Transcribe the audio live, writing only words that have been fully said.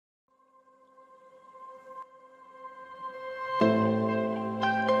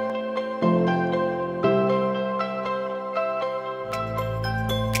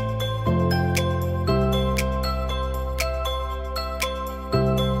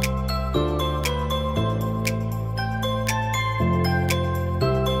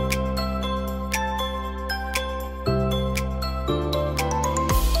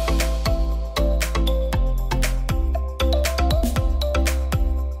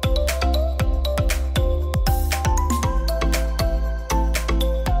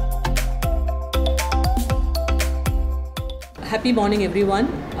Happy morning everyone.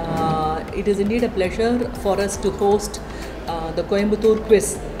 It is indeed a pleasure for us to host the Coimbatore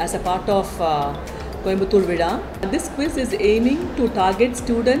Quiz as a part of Coimbatore Vida. This quiz is aiming to target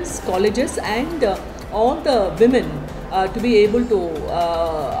students, colleges and all the women to be able to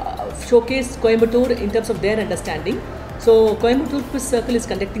showcase Coimbatore in terms of their understanding. So Coimbatore Quiz Circle is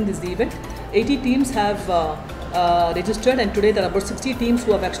conducting this event. 80 teams have registered, and today there are about 60 teams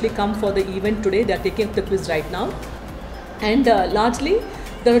who have actually come for the event today. They are taking up the quiz right now. And largely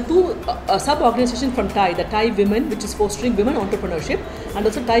there are two sub-organizations from TiE, the TiE Women, which is fostering women entrepreneurship, and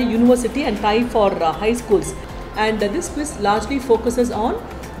also TiE University and TiE for high schools. And this quiz largely focuses on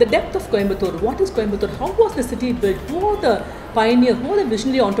the depth of Coimbatore. What is Coimbatore? How was the city built? Who are the pioneers? Who are the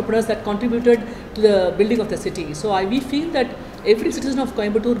visionary entrepreneurs that contributed to the building of the city? So we feel that every citizen of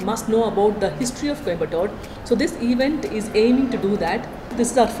Coimbatore must know about the history of Coimbatore. So this event is aiming to do that.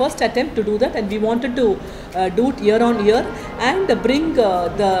 This is our first attempt to do that, and we wanted to do it year on year and bring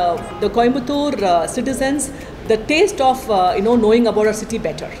the Coimbatore citizens the taste of knowing about our city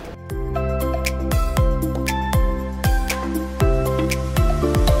better.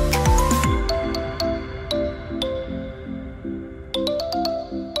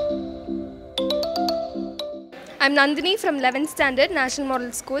 I'm Nandini from 11th standard National Model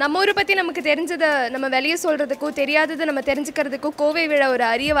School. நம்ம ஊரை பத்தி நமக்கு தெரிஞ்சத நம்ம வெளிய சொல்றதுக்கு தெரியாதது நம்ம தெரிஞ்சிக்கிறதுக்கு கோவை விழா ஒரு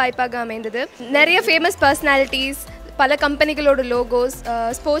அரிய வாய்ப்பாக அமைந்தது. நிறைய ஃபேமஸ் பர்சனாலிட்டிஸ், பல கம்பெனிகளோட லோகோஸ்,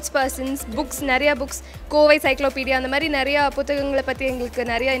 ஸ்போர்ட்ஸ் பர்சன்ஸ், புக்ஸ், நிறைய புக்ஸ், கோவை சைக்ளோபீடியா, அந்த மாதிரி நிறைய புத்தகங்களை பற்றி எங்களுக்கு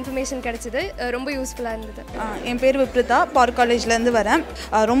நிறைய இன்ஃபர்மேஷன் கிடைச்சிது. ரொம்ப யூஸ்ஃபுல்லாக இருந்தது. என் பேர் விப்ரிதா, பார் காலேஜ்லேருந்து வரேன்.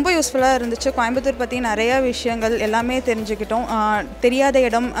 ரொம்ப யூஸ்ஃபுல்லாக இருந்துச்சு. கோயம்புத்தூர் பற்றி நிறையா விஷயங்கள் எல்லாமே தெரிஞ்சுக்கிட்டோம். தெரியாத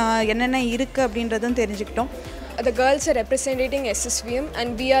இடம் என்னென்ன இருக்குது அப்படின்றதும் தெரிஞ்சுக்கிட்டோம். The girls are representing SSVM and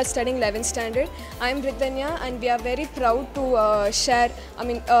we are studying 11th standard. I am Britanya and we are very proud to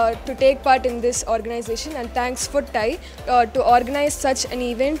to take part in this organization, and thanks for TiE to organize such an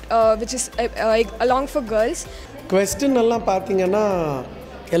event which is along for girls. Question எல்லாம் பார்த்தீங்கன்னா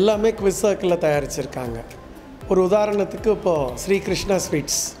எல்லாமே quiz சர்க்கிளில் தயாரிச்சிருக்காங்க. ஒரு உதாரணத்துக்கு இப்போது Sri Krishna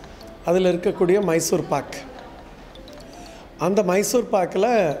sweets, அதில் இருக்கக்கூடிய மைசூர் பாக், அந்த மைசூர்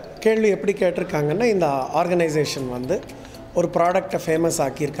பாக்கில் கேள்வி எப்படி கேட்டிருக்காங்கன்னா, இந்த ஆர்கனைசேஷன் வந்து ஒரு ப்ராடக்டை ஃபேமஸ்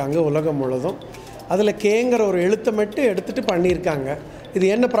ஆக்கியிருக்காங்க உலகம் முழுதும். அதில் கேங்கிற ஒரு எழுத்தை மட்டும் எடுத்துகிட்டு பண்ணியிருக்காங்க. இது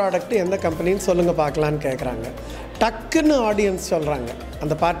என்ன ப்ராடக்ட்டு, எந்த கம்பெனின்னு சொல்லுங்கள் பார்க்கலான்னு கேட்குறாங்க. டக்குன்னு ஆடியன்ஸ் சொல்கிறாங்க,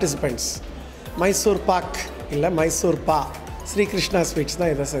 அந்த பார்ட்டிசிபெண்ட்ஸ், மைசூர் பாக் இல்லை மைசூர் பா, ஸ்ரீ கிருஷ்ணா ஸ்வீட்ஸ்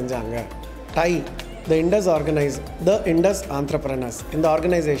தான் இதை செஞ்சாங்க. TiE, த இண்டஸ் ஆண்டர்பிரனர்ஸ், இந்த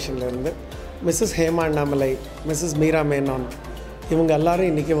ஆர்கனைசேஷன்லேருந்து மிஸ்ஸஸ் ஹேமா அண்ணாமலை, மிஸ்ஸஸ் மீரா மேனன், இவங்க எல்லோரும்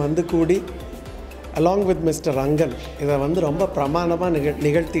இன்றைக்கி வந்து கூடி அலாங் வித் மிஸ்டர் ரங்கன் இதை வந்து ரொம்ப பிரமாணமாக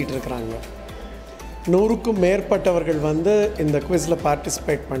நிகழ்த்திட்டு இருக்கிறாங்க. 100க்கும் மேற்பட்டவர்கள் வந்து இந்த குவிஸில்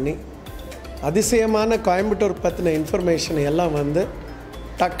பார்ட்டிசிபேட் பண்ணி அதிசயமான கோயம்புத்தூர் பற்றின இன்ஃபர்மேஷன் எல்லாம் வந்து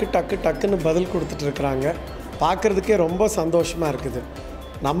டக்குன்னு பதில் கொடுத்துட்ருக்குறாங்க. பார்க்குறதுக்கே ரொம்ப சந்தோஷமாக இருக்குது.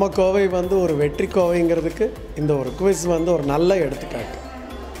 நம்ம கோவை வந்து ஒரு வெற்றி கோவைங்கிறதுக்கு இந்த ஒரு குவிஸ் வந்து ஒரு நல்ல எடுத்துக்காட்டு.